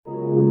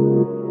And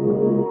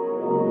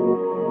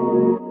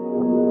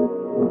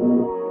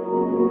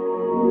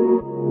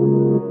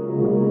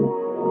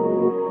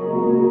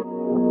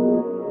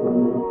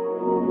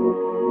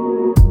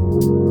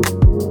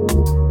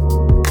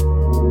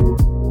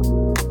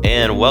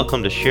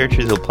welcome to Share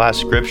Truth and Apply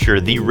Scripture,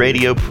 the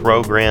radio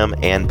program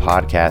and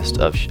podcast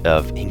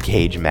of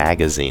Engage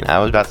Magazine. I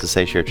was about to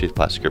say Share Truth,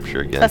 Apply Scripture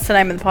again. That's the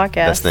name of the podcast.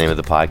 That's the name of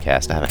the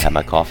podcast. I haven't had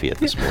my coffee yet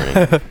this morning,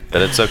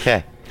 but it's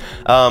okay.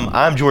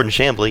 I'm Jordan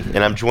Chambly,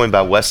 and I'm joined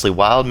by Wesley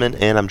Wildman,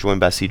 and I'm joined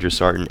by Cedra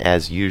Sarton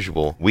as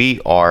usual. We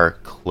are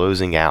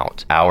closing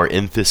out our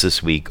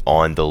emphasis week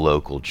on the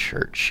local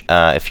church.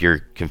 If you're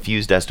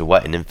confused as to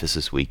what an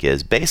emphasis week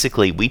is,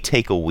 basically we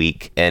take a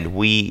week and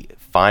we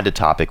find a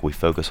topic, we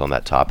focus on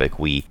that topic.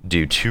 We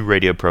do 2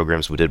 radio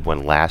programs. We did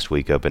one last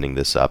week opening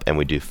this up, and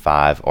we do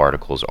 5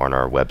 articles on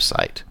our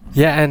website.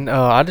 Yeah, and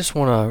I just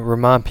want to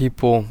remind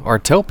people, or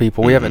tell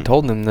people, we haven't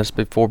told them this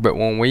before, but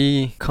when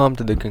we come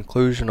to the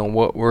conclusion on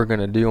what we're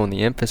going to do on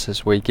the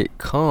Emphasis Week, it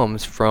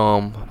comes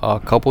from a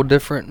couple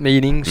different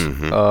meetings.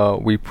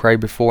 We pray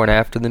before and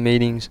after the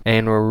meetings,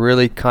 and we're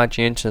really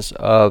conscientious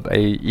of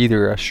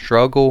either a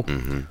struggle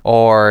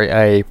or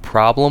a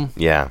problem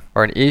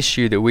or an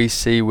issue that we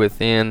see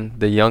within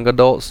the young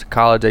adults,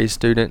 college-age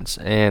students,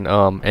 and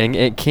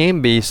it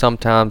can be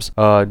sometimes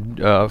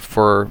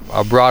for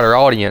a broader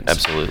audience.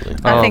 Absolutely.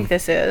 I think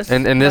this is.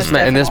 And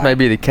this may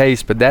be the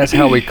case, but that's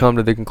how we come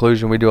to the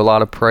conclusion. We do a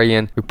lot of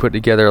praying. We put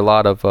together a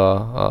lot of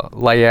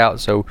layout.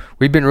 So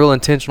we've been real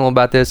intentional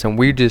about this, and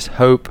we just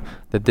hope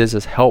that this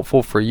is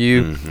helpful for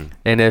you.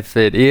 And if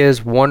it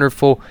is,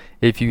 wonderful.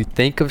 If you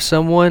think of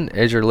someone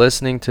as you're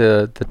listening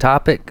to the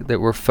topic that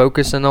we're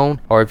focusing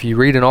on, or if you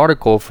read an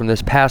article from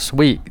this past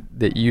week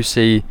that you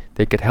see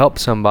that could help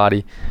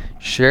somebody,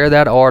 share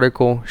that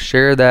article,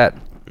 share that.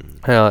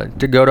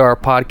 To go to our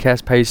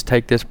podcast page,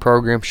 take this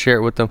program, share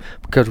it with them,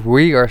 because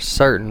we're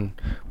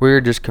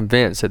just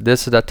convinced that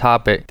this is a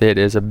topic that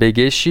is a big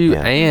issue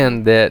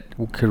and that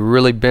could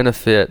really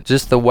benefit.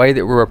 Just the way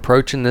that we're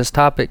approaching this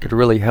topic could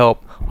really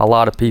help a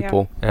lot of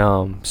people.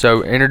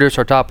 So introduce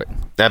our topic.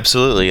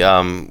 Absolutely.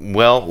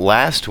 Well,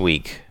 last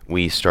week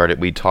we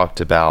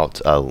talked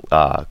about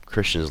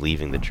Christians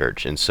leaving the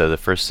church, and so the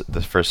first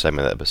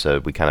segment of the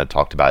episode we kind of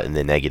talked about in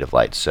the negative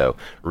light. So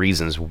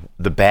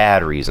the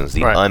bad reasons,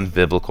 the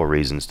unbiblical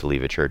reasons to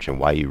leave a church, and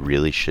why you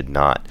really should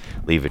not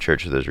leave a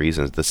church for those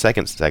reasons. The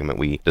second segment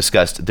we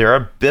discussed there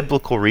are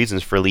biblical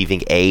reasons for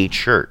leaving a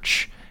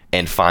church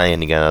and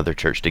finding another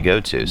church to go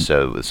to.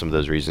 So some of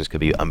those reasons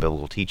could be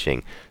unbiblical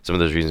teaching. Some of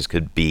those reasons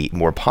could be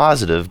more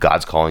positive.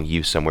 God's calling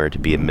you somewhere to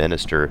be a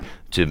minister,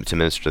 to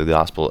minister the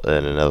gospel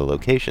in another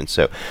location.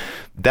 So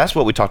that's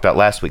what we talked about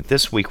last week.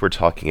 This week we're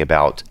talking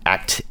about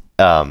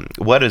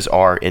what is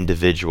our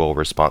individual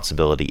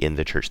responsibility in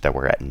the church that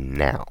we're at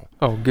now.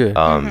 Oh, good.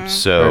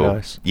 So, very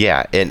nice.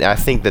 Yeah, and I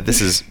think that this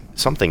is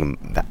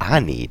something that I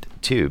need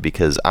too,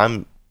 because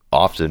I'm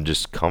often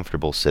just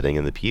comfortable sitting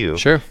in the pew,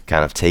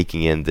 kind of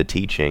taking in the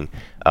teaching,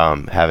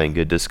 having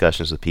good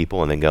discussions with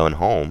people, and then going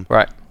home,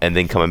 and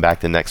then coming back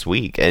the next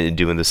week and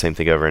doing the same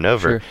thing over and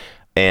over,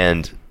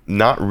 and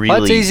not really.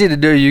 Well, it's easy to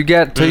do. You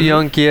got 2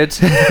 young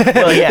kids.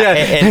 Well,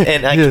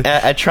 and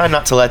I try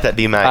not to let that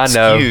be my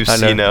excuse,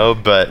 I know.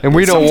 But and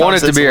we don't want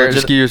it to be our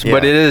excuse,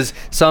 but it is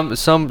some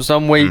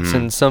weeks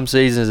and some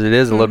seasons it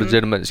is a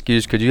legitimate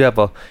excuse, because you have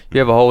a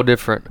whole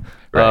different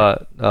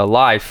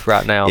life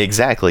right now.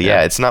 Exactly.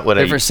 Yeah. It's not what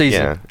different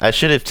season. Yeah. I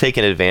should have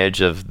taken advantage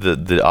of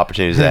the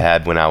opportunities I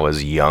had when I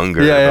was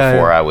younger,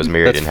 before I was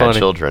married and had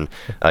children.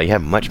 You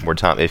have much more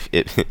time.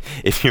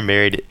 If you're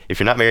married, if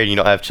you're not married and you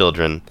don't have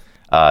children,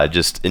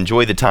 just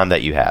enjoy the time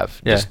that you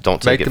have. Just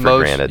don't take it for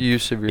granted. Make the most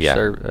use of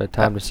your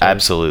time to serve.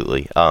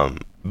 Absolutely.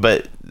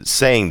 But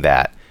saying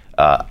that,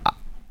 I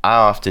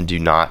often do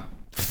not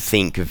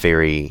think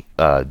very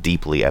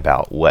deeply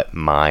about what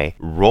my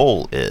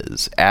role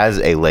is as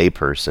a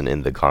layperson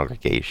in the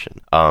congregation.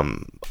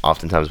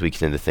 Oftentimes we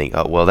tend to think,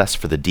 oh, well, that's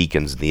for the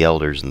deacons and the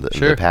elders and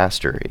the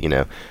pastor,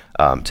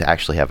 to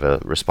actually have a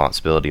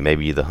responsibility,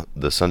 maybe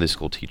the Sunday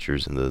school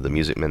teachers and the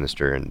music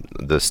minister and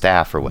the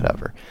staff or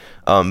whatever.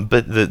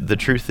 But the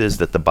truth is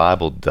that the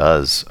Bible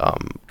does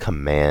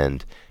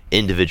command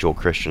individual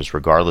Christians,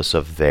 regardless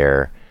of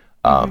their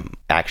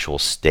actual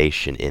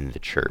station in the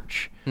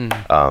church.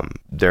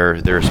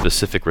 There are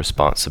specific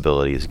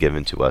responsibilities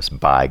given to us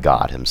by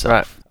God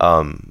himself,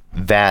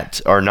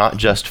 that are not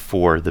just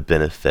for the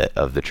benefit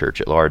of the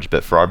church at large,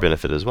 but for our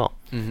benefit as well.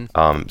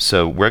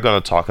 So we're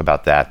going to talk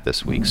about that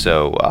this week.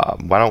 So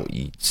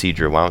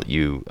Cedra, why don't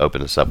you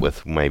open us up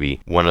with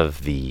maybe one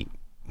of the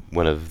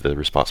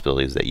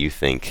responsibilities that you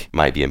think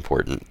might be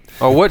important?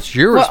 Oh, what's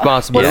your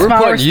responsibility? We're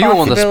putting you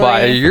on the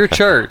spot. Your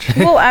church.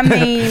 Well, I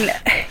mean,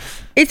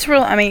 it's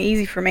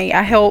easy for me.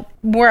 I help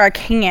where I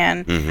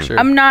can.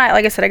 I'm not,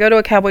 like I said, I go to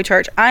a cowboy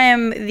church. I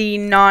am the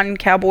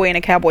non-cowboy in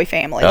a cowboy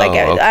family.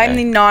 I'm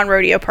the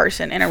non-rodeo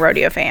person in a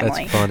rodeo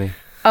family. That's funny.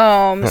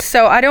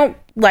 So I don't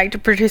like to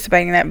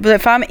participate in that. But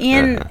if I'm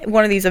in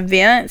one of these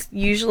events,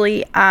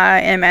 usually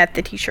I am at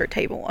the t-shirt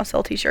table. I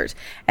sell t-shirts.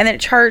 And then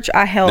at church,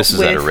 I help This is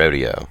with, at a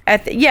rodeo.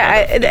 at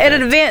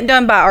an event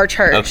done by our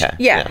church. Okay,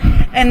 Yeah.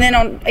 And then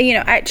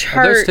at church.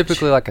 Are those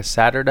typically like a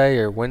Saturday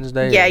or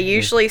Wednesday? Yeah, or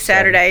usually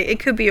Saturday. It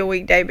could be a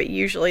weekday, but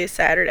usually a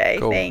Saturday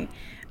Cool. thing.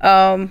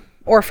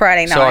 Or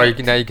Friday night. Sorry,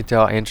 now you can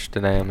tell how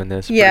interested I am in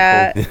this. Pretty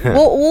Yeah.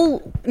 cool.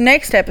 we'll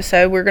next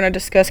episode we're gonna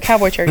discuss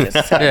cowboy churches.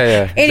 So.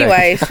 Yeah, exactly.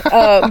 Anyways,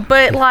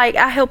 but like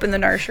I help in the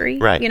nursery.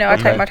 Right. I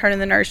take my turn in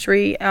the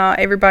nursery.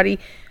 Everybody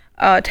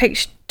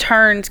takes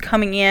turns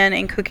coming in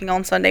and cooking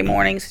on Sunday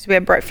mornings. We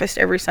have breakfast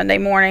every Sunday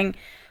morning.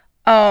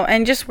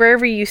 And just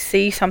wherever you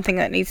see something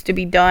that needs to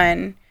be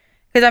done,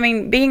 because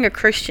being a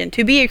Christian,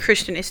 to be a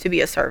Christian is to be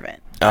a servant.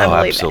 I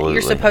believe absolutely.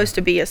 You're supposed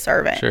to be a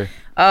servant. Sure.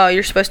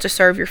 You're supposed to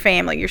serve your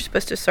family. You're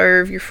supposed to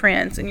serve your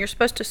friends, and you're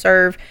supposed to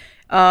serve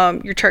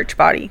your church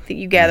body that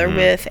you gather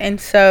with.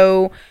 And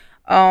so,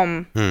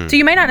 so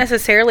you may not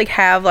necessarily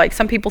have, like,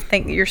 some people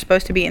think that you're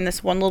supposed to be in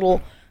this one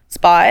little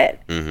spot.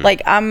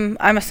 Like I'm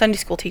a Sunday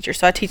school teacher,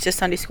 so I teach this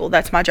Sunday school.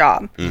 That's my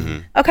job.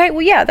 Okay,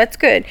 well, yeah, that's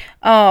good.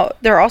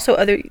 There are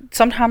also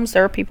sometimes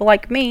there are people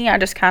like me.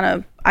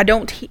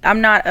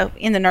 I'm not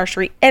in the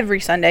nursery every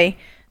Sunday.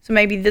 So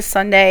maybe this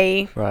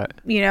Sunday, Right.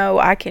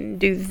 I can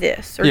do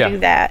this or Yeah. do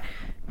that.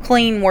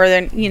 Clean more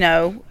than,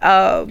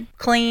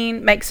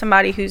 clean, make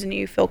somebody who's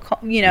new feel,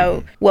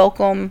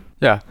 welcome.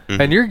 Yeah,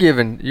 and you're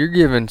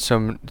given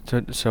some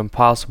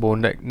possible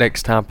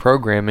next time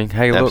programming.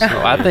 Hey, look,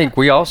 Absolutely. I think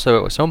we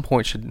also at some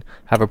point should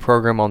have a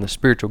program on the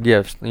spiritual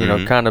gifts.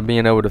 Kind of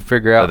being able to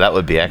figure out. Oh, that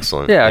would be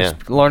excellent. Yeah,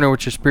 learning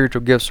what your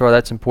spiritual gifts are.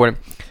 That's important.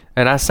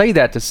 And I say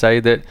that to say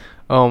that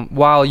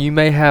while you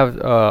may have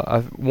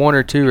one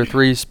or two or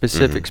three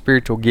specific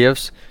spiritual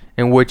gifts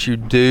in what you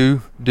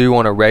do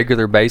on a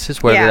regular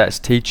basis, whether that's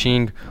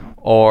teaching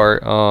or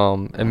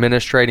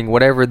administrating,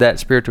 whatever that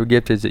spiritual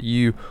gift is that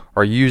you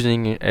are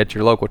using at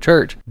your local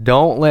church,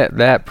 don't let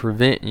that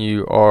prevent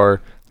you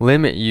or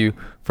limit you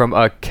from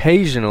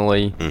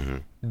occasionally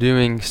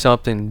doing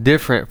something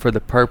different for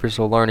the purpose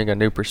of learning a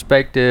new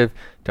perspective,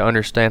 to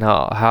understand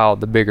how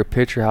the bigger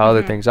picture, how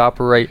other things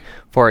operate.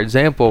 For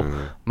example,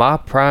 my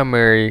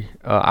primary,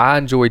 I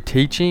enjoy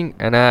teaching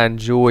and I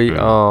enjoy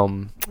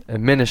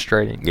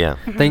administrating. Yeah.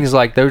 Things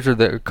like those are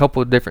a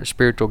couple of different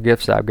spiritual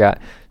gifts I've got.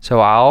 So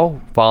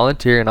I'll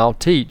volunteer and I'll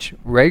teach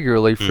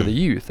regularly for the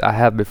youth. I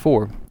have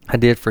before. I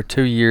did for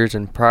 2 years,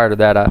 and prior to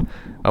that,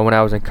 when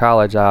I was in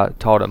college, I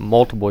taught at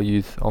multiple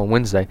youth on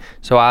Wednesday.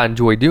 So I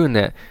enjoy doing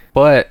that.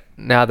 But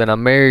now that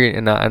I'm married,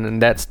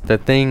 and that's the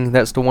thing,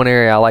 that's the one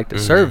area I like to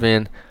serve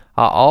in,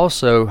 I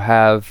also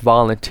have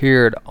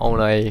volunteered on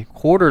a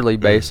quarterly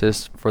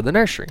basis for the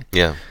nursery.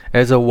 Yeah.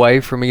 As a way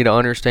for me to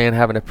understand,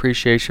 have an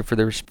appreciation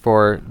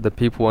for the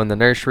people in the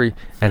nursery,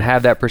 and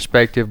have that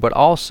perspective, but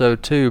also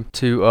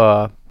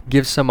to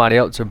give somebody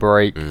else a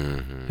break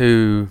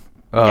who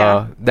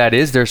that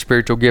is their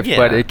spiritual gift,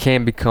 but it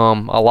can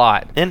become a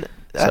lot. And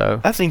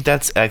So I think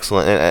that's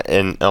excellent,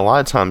 and a lot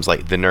of times,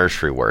 like, the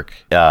nursery work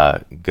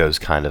goes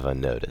kind of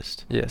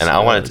unnoticed. Yes, and it I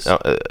want does.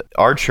 to.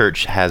 Our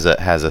church has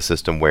a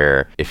system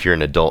where if you're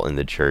an adult in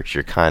the church,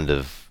 you're kind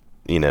of,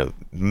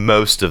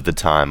 most of the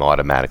time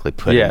automatically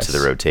put into the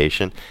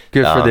rotation.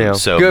 Good for them.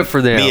 So Good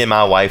for them. Me and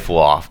my wife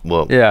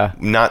will Yeah.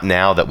 not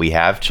now that we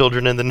have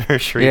children in the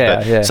nursery, Yeah,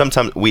 but yeah.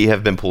 sometimes we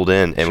have been pulled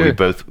in and we Sure.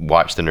 both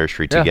watch the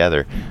nursery Yeah.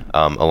 together,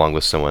 along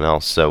with someone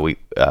else. So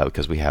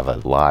because we have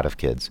a lot of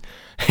kids.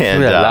 And,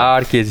 We have a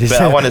lot of kids.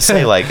 But I want to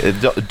say, like,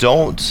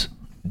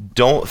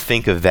 don't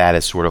think of that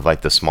as sort of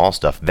like the small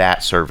stuff,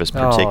 that service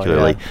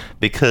particularly,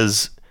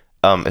 because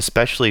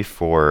especially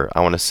for,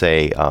 I want to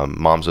say,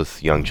 moms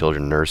with young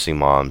children, nursing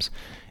moms,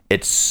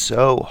 it's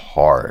so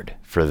hard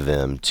for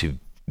them to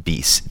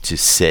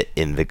sit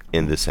in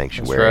the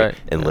sanctuary right.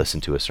 and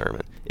listen to a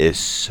sermon. It is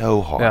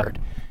so hard,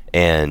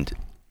 and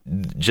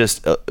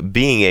just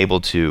being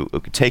able to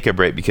take a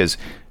break, because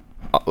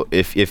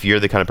if you're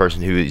the kind of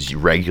person who is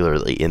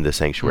regularly in the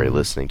sanctuary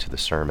listening to the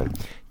sermon,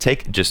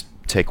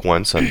 take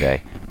one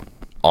Sunday,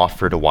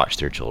 offer to watch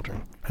their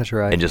children. That's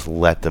right. And just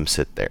let them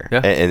sit there. Yeah.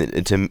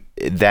 And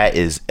that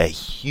is a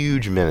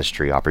huge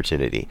ministry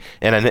opportunity.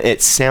 And I know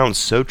it sounds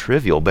so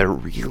trivial, but it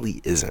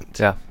really isn't.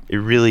 Yeah. It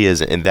really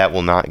isn't. And that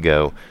will not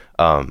go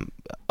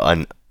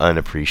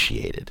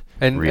unappreciated.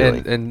 And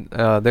really. and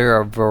there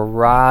are a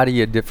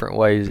variety of different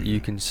ways that you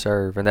can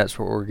serve, and that's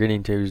what we're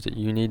getting to, is that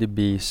you need to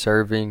be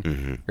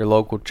serving your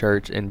local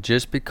church. And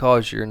just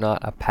because you're not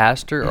a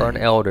pastor or an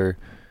elder,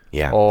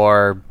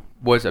 or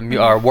was a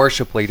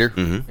worship leader,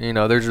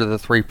 those are the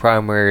three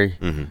primary,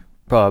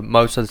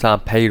 most of the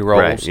time paid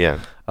roles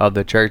of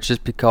the church.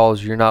 Just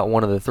because you're not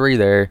one of the three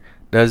there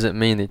doesn't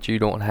mean that you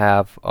don't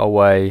have a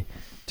way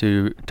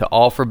to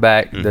offer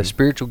back the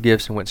spiritual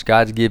gifts in which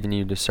God's given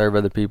you to serve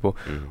other people.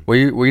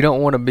 We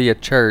don't want to be a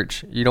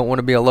church. You don't want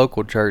to be a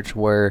local church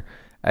where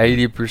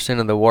 80%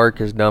 of the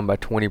work is done by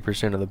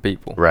 20% of the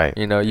people. Right.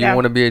 You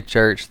want to be a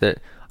church that,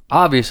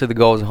 obviously the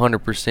goal is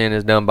 100%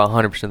 is done by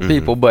 100% of the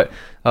people, but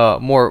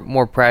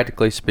more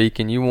practically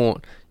speaking, you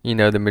want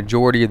the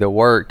majority of the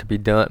work to be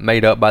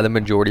made up by the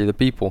majority of the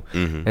people.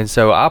 And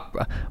so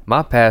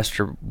my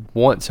pastor,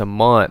 once a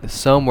month,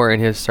 somewhere in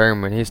his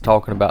sermon, he's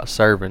talking about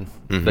serving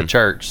the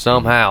church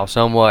somehow,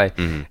 some way.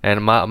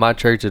 And my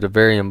church is a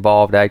very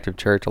involved, active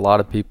church. A lot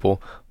of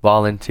people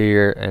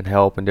volunteer and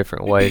help in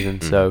different ways,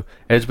 and so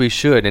as we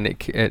should, and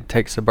it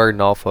takes the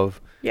burden off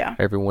of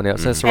everyone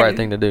else. That's the right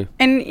thing to do.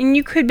 And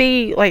you could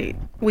be like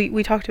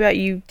we talked about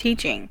you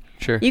teaching.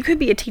 Sure. You could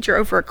be a teacher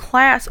over a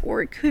class,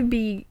 or it could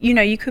be,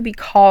 you could be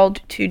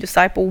called to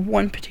disciple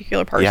one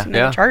particular person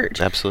in the church.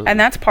 Absolutely. And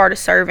that's part of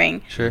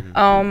serving. Sure.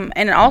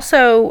 And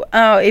also,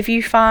 if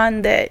you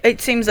find that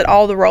it seems that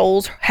all the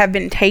roles have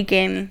been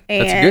taken,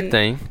 and that's a good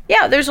thing.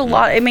 Yeah, there's a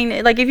lot. I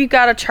mean, like if you've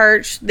got a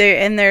church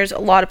there and there's a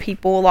lot of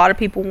people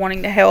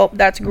wanting to help,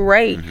 that's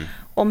great.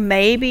 Well,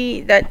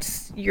 maybe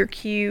that's your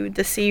cue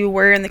to see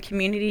where in the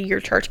community your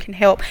church can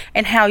help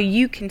and how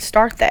you can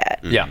start that.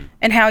 Yeah.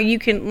 And how you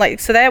can,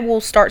 so that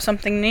will start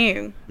something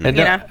new.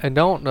 And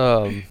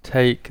don't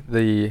take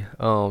the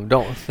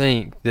don't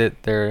think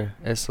that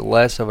it's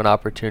less of an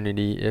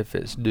opportunity if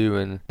it's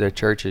doing the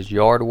church's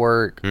yard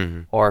work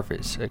or if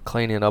it's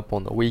cleaning up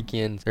on the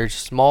weekends. There's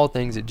small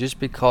things that just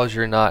because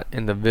you're not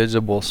in the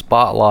visible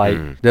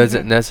spotlight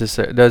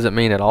doesn't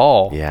mean at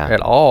all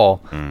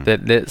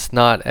that it's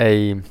not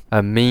a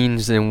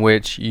means in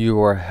which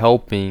you are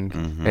helping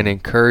and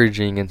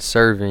encouraging and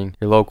serving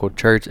your local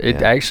church. It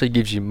actually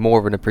gives you more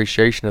of an appreciation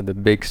of the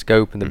big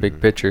scope and the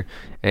big picture.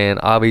 And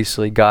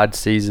obviously God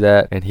sees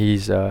that, and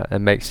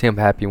and makes him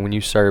happy when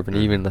you serve, and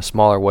even the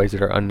smaller ways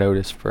that are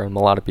unnoticed from a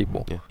lot of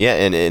people. Yeah,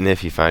 and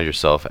if you find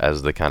yourself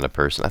as the kind of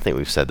person, I think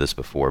we've said this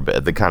before,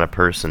 but the kind of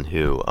person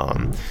who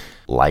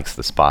likes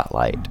the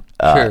spotlight,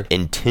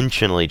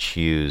 intentionally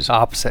choose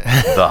opposite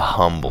the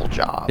humble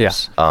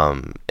jobs.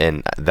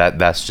 And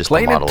that's just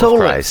the model of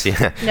Christ.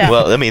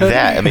 Well,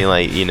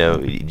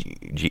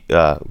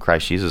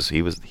 Christ Jesus,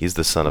 he's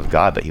the Son of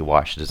God, but he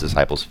washed his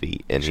disciples'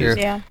 feet, and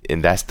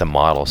and that's the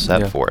model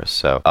set for us.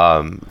 So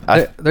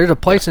there's a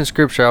place in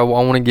Scripture I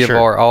want to give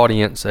our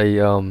audience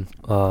a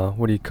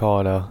what do you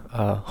call it,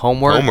 a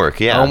homework. Homework.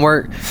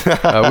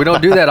 We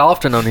don't do that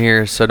often on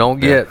here, so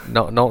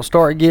don't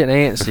start getting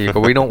antsy,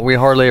 but we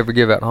hardly ever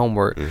give out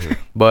homework.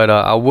 But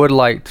I would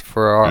like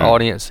for our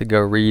audience to go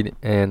read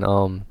in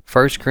 1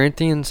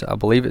 Corinthians, I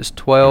believe it's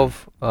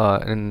 12,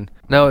 and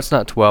no, it's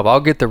not 12. I'll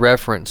get the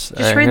reference.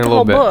 Just read the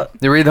whole book.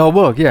 You read the whole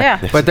book,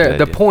 yeah. But the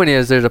idea. point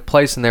is, there's a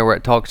place in there where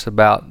it talks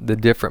about the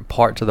different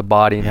parts of the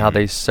body and how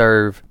they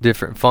serve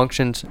different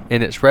functions,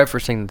 and it's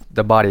referencing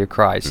the body of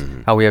Christ,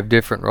 how we have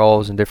different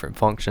roles and different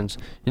functions.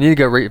 You need to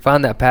go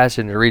find that passage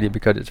and read it,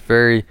 because it's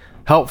very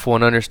helpful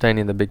in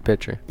understanding the big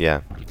picture.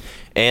 Yeah.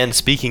 And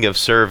speaking of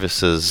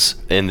services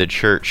in the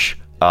church,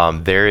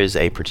 there is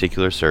a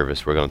particular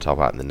service we're going to talk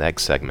about in the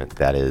next segment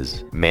that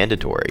is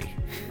mandatory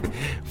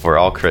for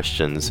all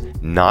Christians,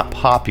 not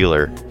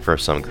popular for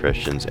some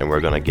Christians, and we're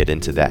going to get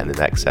into that in the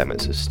next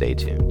segment, so stay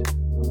tuned.